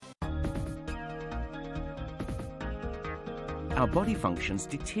Our body functions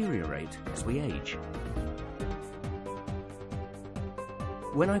deteriorate as we age.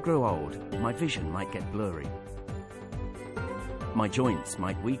 When I grow old, my vision might get blurry. My joints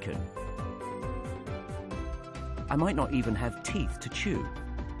might weaken. I might not even have teeth to chew.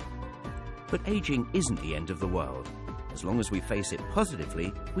 But aging isn't the end of the world. As long as we face it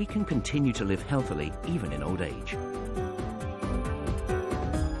positively, we can continue to live healthily even in old age.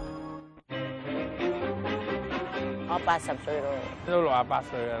 我80歲咯，都68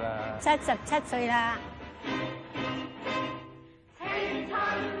歲㗎啦。77歲啦。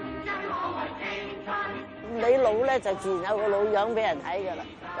你老咧就自然有個老樣俾人睇㗎啦。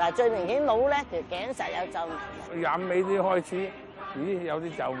嗱，最明顯老咧條頸實有皺紋。眼尾啲開始，咦有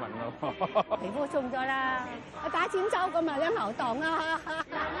啲皺紋咯。皮膚鬆咗啦，我打尖洲咁啊，陰喉檔啊，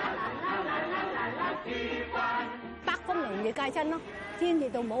北風容易戒親咯，天熱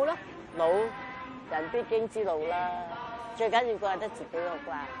到冇咯。老人必經之路啦，最緊要怪得自己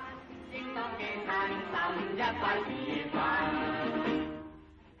個關。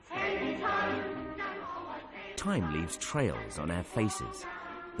 Time leaves trails on our faces.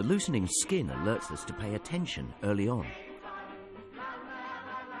 The loosening skin alerts us to pay attention early on.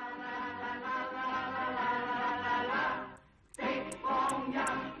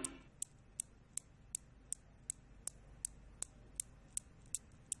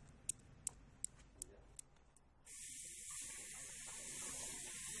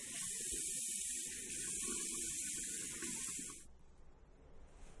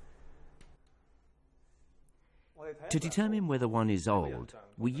 To determine whether one is old,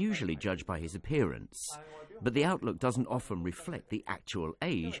 we usually judge by his appearance, but the outlook doesn't often reflect the actual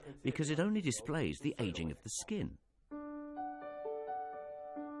age because it only displays the aging of the skin.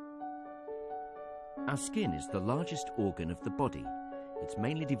 Our skin is the largest organ of the body. It's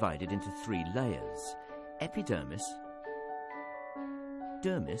mainly divided into 3 layers: epidermis,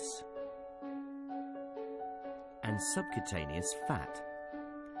 dermis, and subcutaneous fat.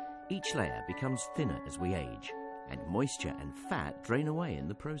 Each layer becomes thinner as we age, and moisture and fat drain away in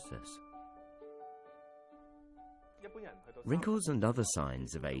the process. Wrinkles and other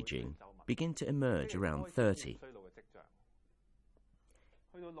signs of aging begin to emerge around 30.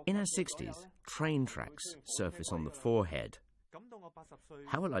 In our 60s, train tracks surface on the forehead.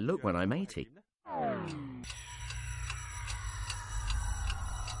 How will I look when I'm 80?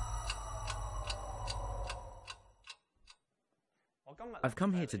 I've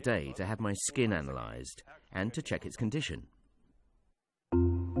come here today to have my skin analysed and to check its condition.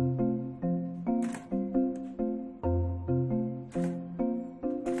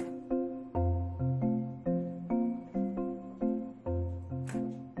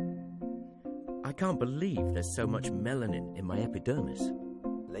 I can't believe there's so much melanin in my epidermis.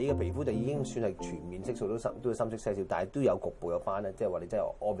 你嘅皮膚就已經算係全面色素都深色些少，但係都有局部有斑咧，即係話你真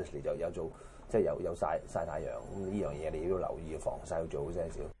係 obviously 就有做即係有曬太陽，咁呢樣嘢你都要留意防曬要做好些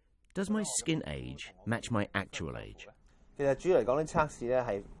少。Does my skin age match my actual age? 其實主要嚟講，啲測試咧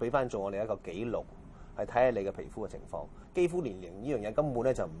係俾翻做我哋一個記錄，係睇下你嘅皮膚嘅情況。肌膚年齡呢樣嘢根本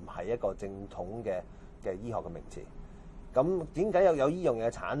咧就唔係一個正統嘅醫學嘅名詞。咁點解有呢樣嘢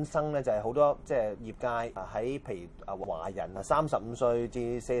產生咧？就係好多即係業界喺譬如華人35歲至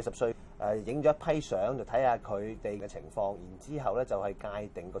40歲影咗一批相，就睇下佢哋嘅情況，然之後咧就係界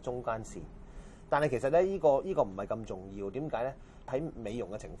定個中間線。但係其實咧呢個唔係咁重要，點解咧？喺美容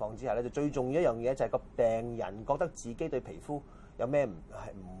嘅情況之下咧，就最重要一樣嘢就係個病人覺得自己對皮膚有咩唔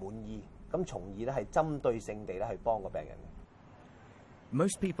滿意，咁從而咧係針對性地咧去幫個病人嘅。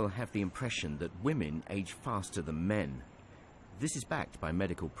Most people have the impression that women age faster than men. This is backed by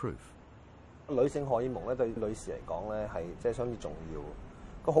medical proof. 女性荷爾蒙咧對女士嚟講咧係即係相當之重要。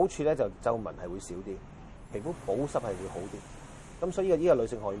個好處咧就皺紋係會少啲，皮膚保濕係會好啲。咁所以呢個女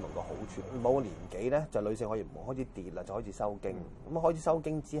性荷爾蒙個好處，某個年紀咧就女性荷爾蒙開始跌啦，就開始收經。咁開始收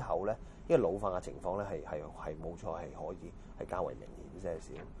經之後咧，呢個老化嘅情況咧係冇錯係可以係較為明顯些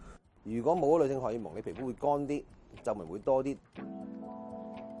少。如果冇咗女性荷爾蒙，你皮膚會乾啲，皺紋會多啲。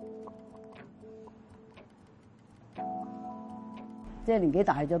即係年紀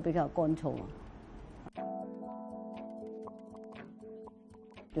大咗比較乾燥啊，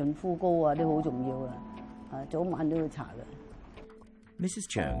潤膚膏啊啲好重要啊，早晚都要搽嘅。Mrs.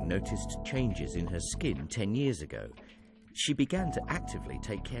 Cheung noticed changes in her skin 10 years ago. She began to actively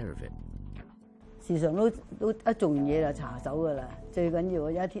take care of it. 時常都一做完嘢就搽手㗎啦，最緊要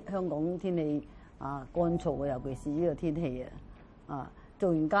而家香港天氣乾燥啊，尤其是呢個天氣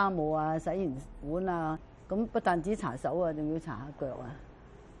做完家務啊，洗完碗啊。咁不但止搽手啊，仲要搽下腳啊！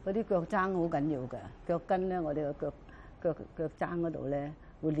嗰啲腳踭好緊要㗎，腳跟咧，我哋個腳踭嗰度咧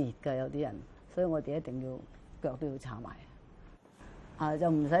會裂㗎，有啲人，所以我哋一定要腳都要搽埋。就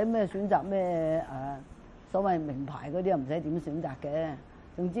唔使咩選擇咩所謂名牌嗰啲又唔使點選擇嘅，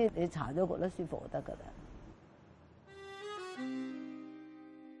總之你搽咗覺得舒服就得㗎啦。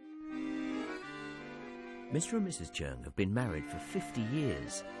Mr. and Mrs. Cheung have been married for 50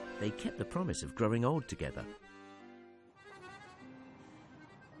 years. They kept the promise of growing old together.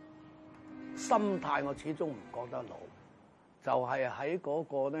 心態我始終唔覺得老，就係喺嗰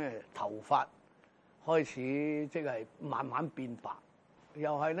個咧頭髮開始即係慢慢變白，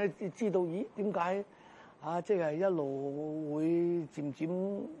又係咧知道咦點解即係一路會漸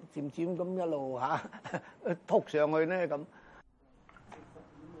漸咁一路禿上去咧咁。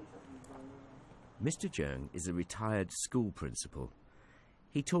Mr. Cheung is a retired school principal.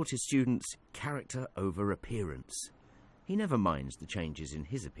 He taught his students character over appearance. He never minds the changes in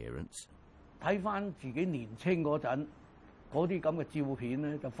his appearance. 睇翻自己年青嗰陣嗰啲咁嘅照片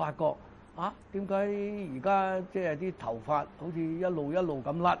咧，就發覺點解而家即係啲頭髮好似一路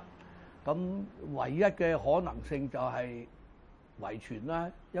咁甩？咁唯一嘅可能性就係遺傳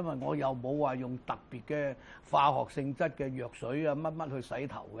啦，因為我又冇話用特別嘅化學性質嘅藥水乜去洗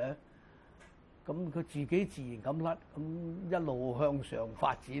頭嘅。咁佢自己自然咁甩，咁一路向上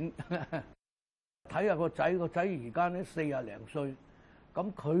發展。睇下個仔而家咧40零歲，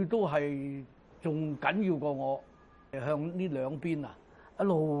咁佢都係仲緊要過我，向呢兩邊一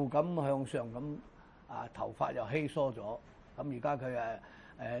路咁向上咁頭髮又稀疏咗。咁而家佢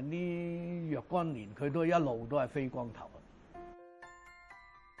呢若干年佢都一路都係飛光頭。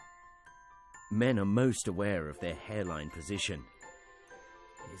Men are most aware of their hairline position.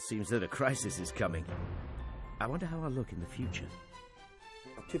 It seems that a crisis is coming. I wonder how I'll look in the future.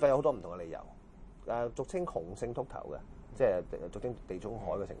 脫髮有好多唔同嘅理由，俗稱雄性禿頭嘅，即係俗稱地中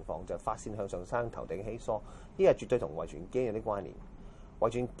海嘅情況，就係髮線向上生，頭頂稀疏，呢個絕對同遺傳基因有啲關聯。遺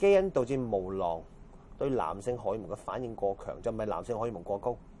傳基因導致毛囊對男性荷爾蒙嘅反應過強，就唔係男性荷爾蒙過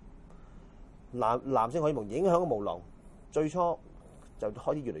高。男性荷爾蒙影響嘅毛囊，最初就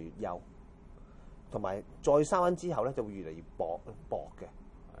開始越嚟越幼，同埋再生溫之後咧就會越嚟越薄嘅。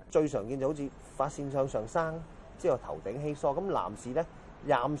最常見就好似髮線向上生，之後頭頂稀疏。咁男士咧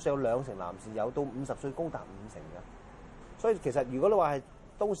25歲有20%男士有，到50歲高達50%嘅。所以其實如果你話係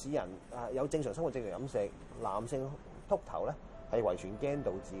都市人有正常生活、正常飲食，男性禿頭咧係遺傳基因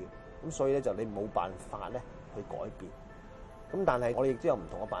導致嘅。咁所以咧就你冇辦法咧去改變。咁但係我哋亦都有唔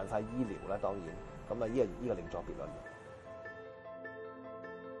同嘅辦法醫療啦，當然。咁呢個另作別論。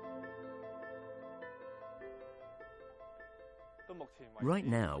Right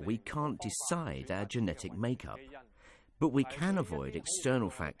now, we can't decide our genetic makeup, but we can avoid external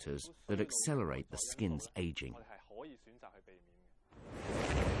factors that accelerate the skin's aging.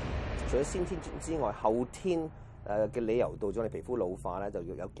 除咗先天之外，後天嘅理由導致我哋皮膚老化咧，就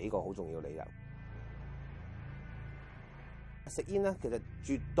有幾個好重要嘅理由。食煙咧，其實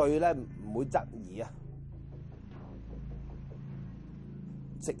絕對咧唔會質疑啊！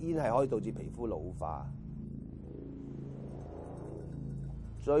食煙係可以導致皮膚老化。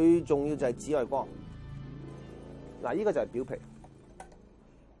最重要就係紫外光。嗱，呢個就係表皮，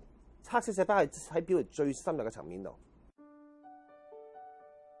黑色細胞係喺表皮最深入嘅層面度。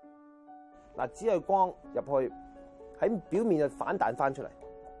嗱，紫外光入去喺表面就反彈翻出嚟，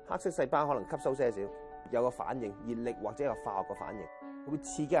黑色細胞可能吸收些少，有個反應，熱力或者有化學嘅反應，會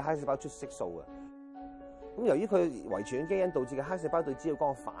刺激黑細胞出色素嘅。咁由於佢遺傳基因導致嘅黑細胞對紫外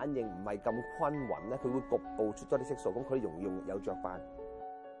光嘅反應唔係咁均勻咧，佢會局部出多啲色素，咁佢容易有雀斑。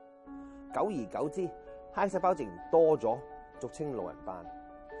久而久之，黑細胞自然多咗，俗稱老人斑。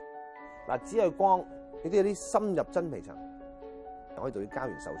嗱，紫外光亦都有啲深入真皮層，可以導致膠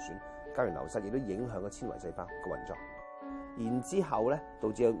原受損、膠原流失，亦都影響個纖維細胞嘅運作。然之後咧，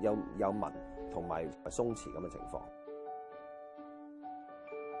導致有紋同埋鬆弛咁嘅情況。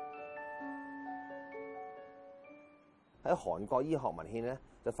喺韓國醫學文獻咧，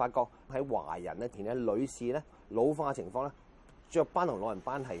就發覺喺華人咧，而且女士咧老化嘅情況咧，雀斑同老人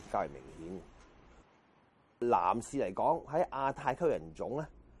斑係較為明顯。男士嚟講，喺亞太區人種咧，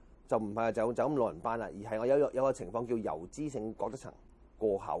就唔係就咁老人斑啦，而係我有個情況叫油脂性角質層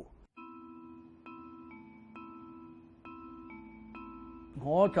過厚。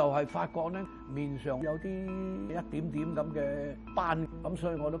我就係發覺咧，面上有啲一點點咁嘅斑，咁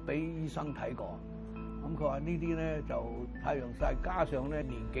所以我都俾醫生睇過。咁佢話呢啲咧就太陽曬，加上咧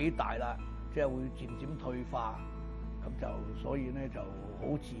年紀大啦，即係會漸漸退化，咁就所以咧就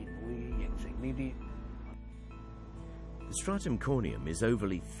好自然會形成呢啲。The stratum corneum is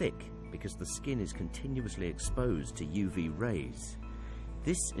overly thick because the skin is continuously exposed to UV rays.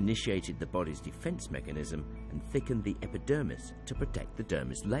 This initiated the body's defense mechanism and thickened the epidermis to protect the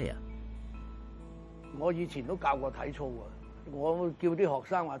dermis layer. 我以前都教過體操啊，我叫啲學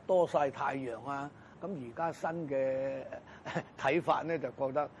生話多曬太陽啊。咁而家新嘅睇法咧，就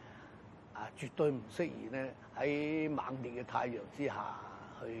覺得絕對唔適宜咧喺猛烈嘅太陽之下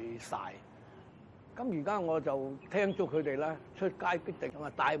去曬。咁而家我就聽足佢哋啦，出街必定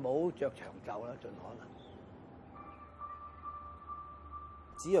咁戴帽着長袖啦，盡可能。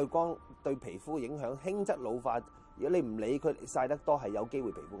紫外光對皮膚影響輕則老化，如果你唔理佢曬得多，係有機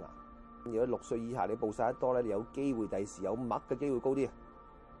會皮膚癌。如果6歲以下你暴曬得多咧，你有機會第時有癦嘅機會高啲。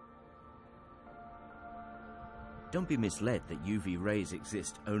Don't be misled that UV rays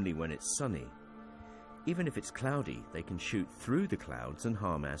exist only when it's sunny. Even if it's cloudy, they can shoot through the clouds and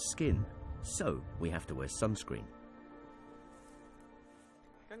harm our skin. So we have to wear sunscreen.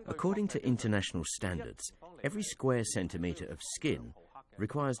 According to international standards, every square centimetre of skin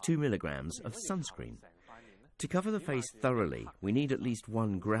requires 2 milligrams of sunscreen. To cover the face thoroughly, we need at least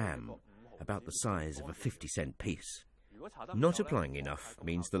 1 gram, about the size of a 50-cent piece. Not applying enough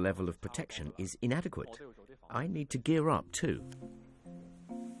means the level of protection is inadequate. I need to gear up too.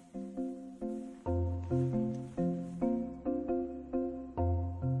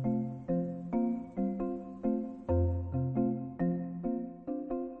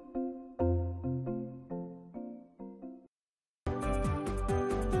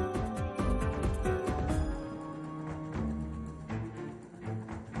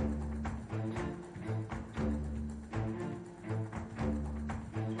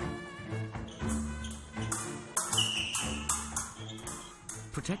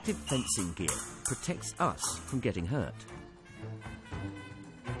 Protective fencing gear protects us from getting hurt.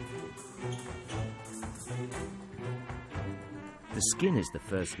 The skin is the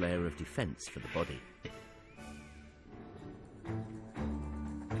first layer of defense for the body.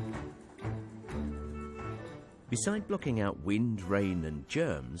 Beside blocking out wind, rain and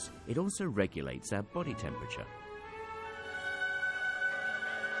germs, it also regulates our body temperature.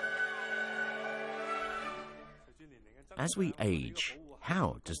 As we age,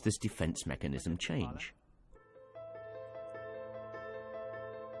 how does this defense mechanism change?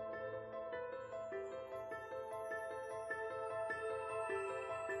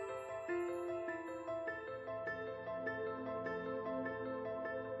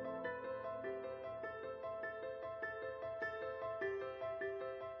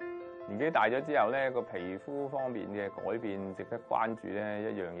年紀大咗之後咧，個皮膚方面嘅改變值得關注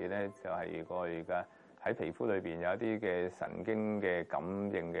咧，一樣嘢咧就係我哋嘅喺皮膚裏邊有一啲嘅神經嘅感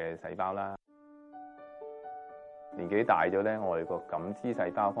應嘅細胞啦。年紀大咗咧，我哋個感知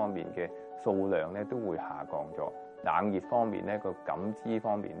細胞方面嘅數量咧都會下降咗，冷熱方面咧個感知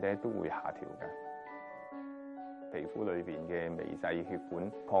方面咧都會下調嘅。皮膚裏邊嘅微細血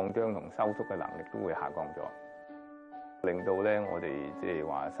管擴張同收縮嘅能力都會下降咗。令到咧我哋即係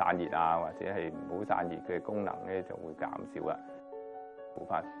話散熱啊，或者係唔好散熱嘅功能咧就會減少啦。護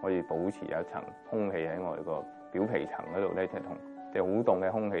髮可以保持有一層空氣喺我哋個表皮層嗰度咧，即係同好凍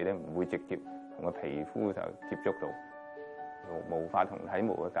嘅空氣咧唔會直接同個皮膚就接觸到。毛髮同體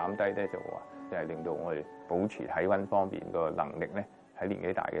毛嘅減低咧就話就係令到我哋保持體温方面個能力咧喺年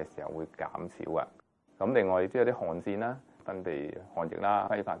紀大嘅時候會減少啊。咁另外即係啲汗腺啦、分泌汗液啦、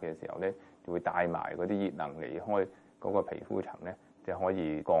揮發嘅時候咧就會帶埋嗰啲熱能離開嗰個皮膚層咧，就可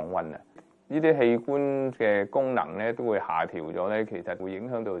以降温啊！呢啲器官嘅功能咧都會下調咗咧，其實會影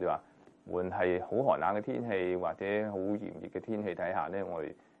響到就話，無論係好寒冷嘅天氣或者好炎熱嘅天氣底下咧，我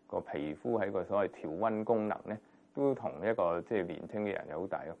哋個皮膚喺個所謂調温功能咧，都同一個即係年輕嘅人有好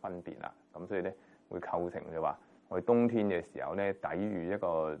大嘅分別啦。咁所以咧會構成就話，我哋冬天嘅時候咧，抵禦一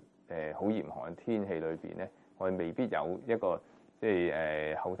個好嚴寒嘅天氣裏邊咧，我哋未必有一個即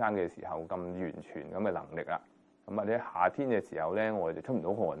係後生嘅時候咁完全咁嘅能力啦。咁或者夏天嘅時候咧，我哋就出唔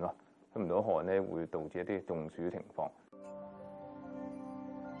到汗喎，出唔到汗咧會導致一啲中暑情況。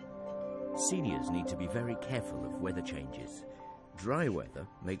Seniors need to be very careful of weather changes. Dry weather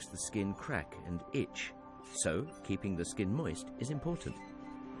makes the skin crack and itch, so keeping the skin moist is important.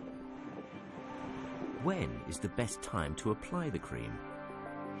 When is the best time to apply the cream?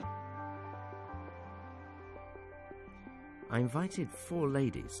 I invited 4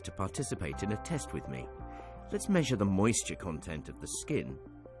 ladies to participate in a test with me. Let's measure the moisture content of the skin,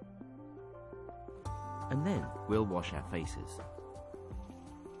 and then we'll wash our faces.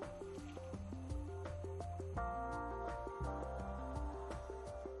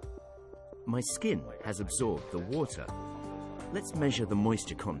 My skin has absorbed the water. Let's measure the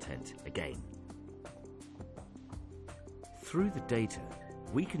moisture content again. Through the data,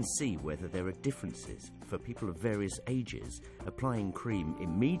 we can see whether there are differences for people of various ages applying cream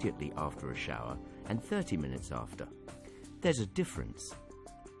immediately after a shower and 30 minutes after. There's a difference.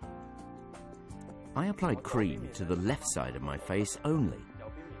 I applied cream to the left side of my face only.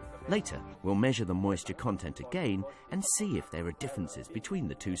 Later, we'll measure the moisture content again and see if there are differences between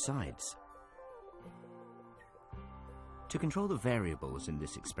the two sides. To control the variables in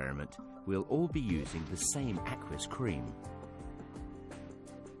this experiment, we'll all be using the same aqueous cream.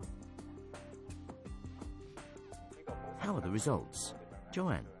 How are the results?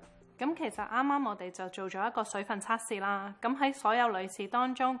 Joanne? 咁其實啱啱我哋就做咗一個水分測試啦。咁喺所有女士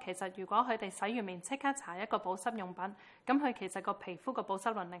當中，其實如果佢哋洗完面即刻搽一個保濕用品，咁佢其實個皮膚個保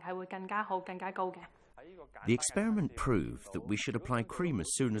濕能力係會更加好、更加高嘅。The experiment proved that we should apply cream as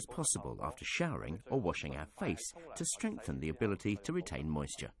soon as possible after showering or washing our face to strengthen the ability to retain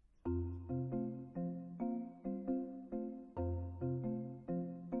moisture.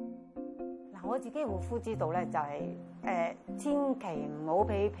 我自己護膚之道咧就係千祈唔好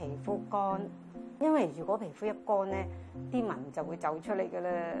俾皮膚乾，因為如果皮膚一乾咧，啲紋就會走出嚟㗎啦。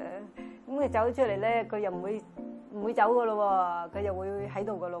咁佢走出嚟咧，佢又唔會走㗎咯喎，佢又會喺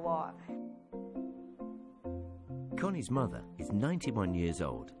度㗎咯喎。Connie's mother is 91 years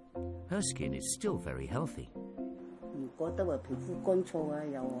old. Her skin is still very healthy. 唔覺得話皮膚乾燥啊，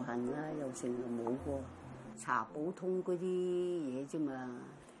又痕啊，又成日冇喎。搽補通嗰啲嘢啫嘛。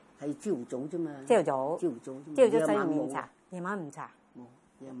係朝早啫嘛，朝早洗完面搽，夜晚唔搽。冇，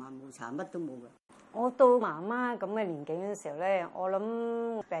夜晚冇搽，乜都冇嘅。我到媽媽咁嘅年紀嘅時候咧，我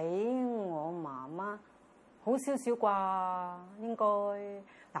諗比我媽媽好少少啩，應該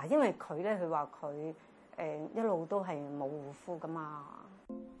嗱，因為佢咧，佢話佢一路都係冇護膚噶嘛。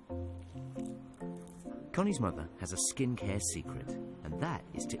Connie's mother has a skincare secret, and that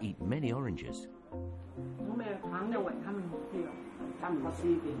is to eat many oranges. 咁咩橙有維他命 C 啊？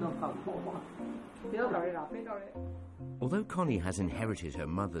 Although Connie has inherited her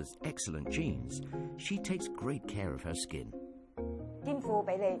mother's excellent genes, she takes great care of her skin. 天賦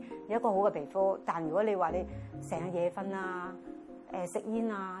俾你有一個好嘅皮膚，但如果你話你成日夜瞓啊、食煙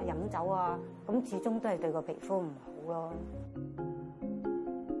啊、飲酒啊，咁始終都係對個皮膚唔好咯。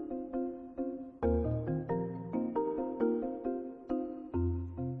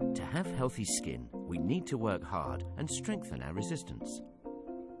To have healthy skin, we need to work hard and strengthen our resistance.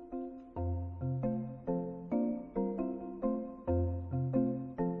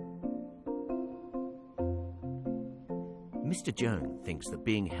 Mr. Joan thinks that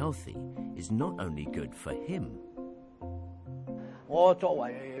being healthy is not only good for him. 我作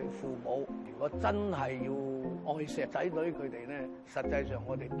為父母，如果真係要愛錫仔女佢哋咧，實際上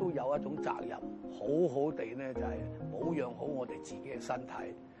我哋都有一種責任，好好地咧就係保養好我哋自己嘅身體。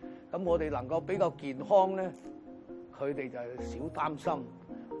咁我哋能夠比較健康咧，佢哋就少擔心。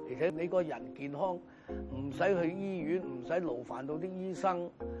而且你個人健康，唔使去醫院，唔使勞煩到啲醫生，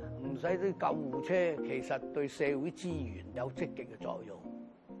唔使啲救護車，其實對社會資源有積極嘅作用。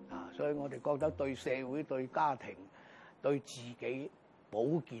所以我哋覺得對社會、對家庭、對自己保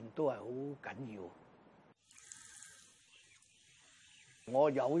健都係好緊要。我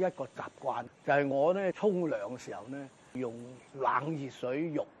有一個習慣，就係我咧沖涼嘅時候咧，用冷熱水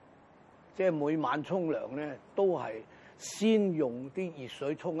浴。即係每晚沖涼咧，都係先用啲熱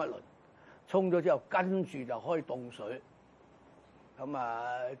水沖一輪，沖咗之後跟住就開凍水，咁啊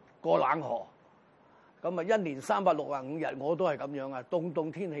過冷河，咁啊1年365日我都係咁樣啊，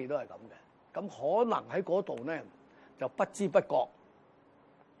凍天氣都係咁嘅。咁可能喺嗰度咧，就不知不覺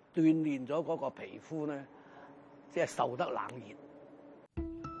鍛鍊咗嗰個皮膚咧，即係受得冷熱。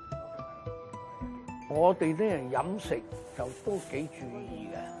我哋啲人飲食就都幾注意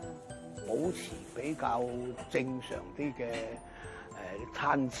嘅。保持比較正常啲嘅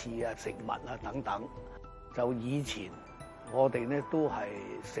餐次啊、食物啊等等。就以前我哋咧都係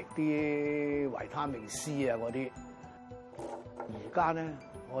食啲維他命 C 啊嗰啲，而家咧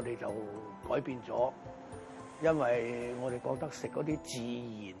我哋就改變咗，因為我哋覺得食嗰啲自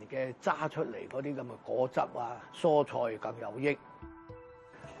然嘅揸出嚟嗰啲咁嘅果汁啊、蔬菜更有益，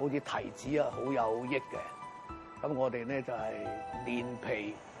好似提子啊好有益嘅。咁我哋咧就係連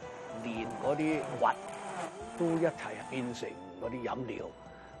皮。連嗰啲核都一齊變成嗰啲飲料，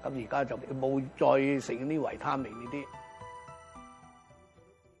咁而家就冇再食啲維他命呢啲。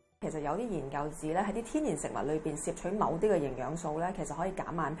其實有啲研究指咧，喺啲天然食物裏邊攝取某啲嘅營養素咧，其實可以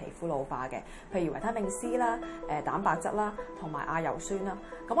減慢皮膚老化嘅，譬如維他命 C 啦、蛋白質啦，同埋亞油酸啦。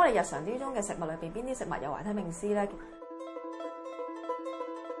咁我哋日常之中嘅食物裏邊，邊啲食物有維他命 C 咧？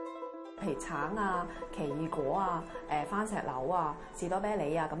譬如橙啊、奇異果啊、番石榴啊、士多啤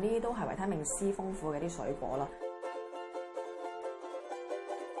梨啊，咁呢啲都係維他命 C 豐富嘅啲水果啦。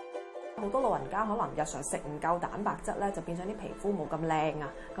好多老人家可能日常食唔夠蛋白質咧，就變相啲皮膚冇咁靚啊。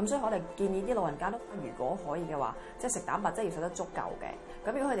咁所以我哋建議啲老人家都，如果可以嘅話，即係食蛋白質要食得足夠嘅。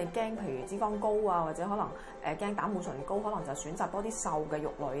咁如果佢哋驚，譬如脂肪高啊，或者可能驚膽固醇高，可能就選擇多啲瘦嘅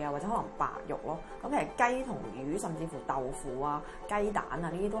肉類啊，或者可能白肉咯。咁其實雞同魚，甚至乎豆腐啊、雞蛋啊，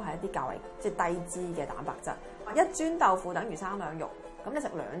呢啲都係一啲較為即係低脂嘅蛋白質。一磚豆腐等於3兩肉，咁你食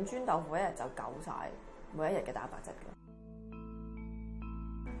2磚豆腐一日就夠晒每一日嘅蛋白質嘅。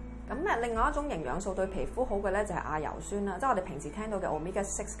咁另外一種營養素對皮膚好嘅咧，就係亞油酸啦，即係我哋平時聽到嘅 omega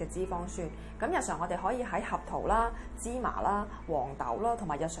 6嘅脂肪酸。咁日常我哋可以喺合桃啦、芝麻啦、黃豆啦，同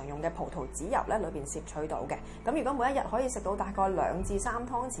埋日常用嘅葡萄籽油咧裏邊攝取到嘅。咁如果每一日可以食到大概2至3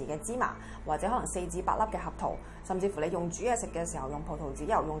湯匙嘅芝麻，或者可能4至8粒嘅合桃，甚至乎你用煮嘢食嘅時候用葡萄籽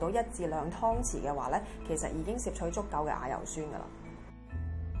油用到1至2湯匙嘅話咧，其實已經攝取足夠嘅亞油酸㗎啦。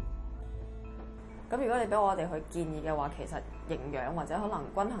咁如果你俾我哋去建議嘅話，其實營養或者可能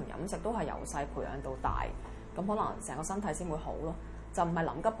均衡飲食都係由細培養到大，咁可能成個身體先會好咯，就唔係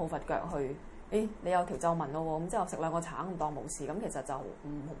臨急抱佛腳去，你有條皺紋咯喎，咁之後食2個橙唔當冇事，咁其實就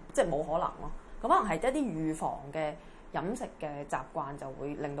即係冇可能咯。咁可能係一啲預防嘅飲食嘅習慣，就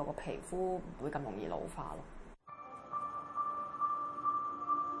會令到個皮膚唔會咁容易老化咯。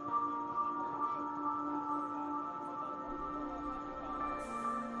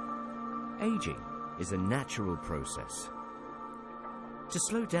Aging is a natural process. To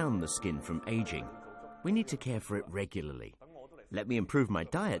slow down the skin from aging, we need to care for it regularly. Let me improve my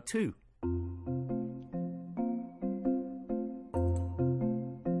diet too.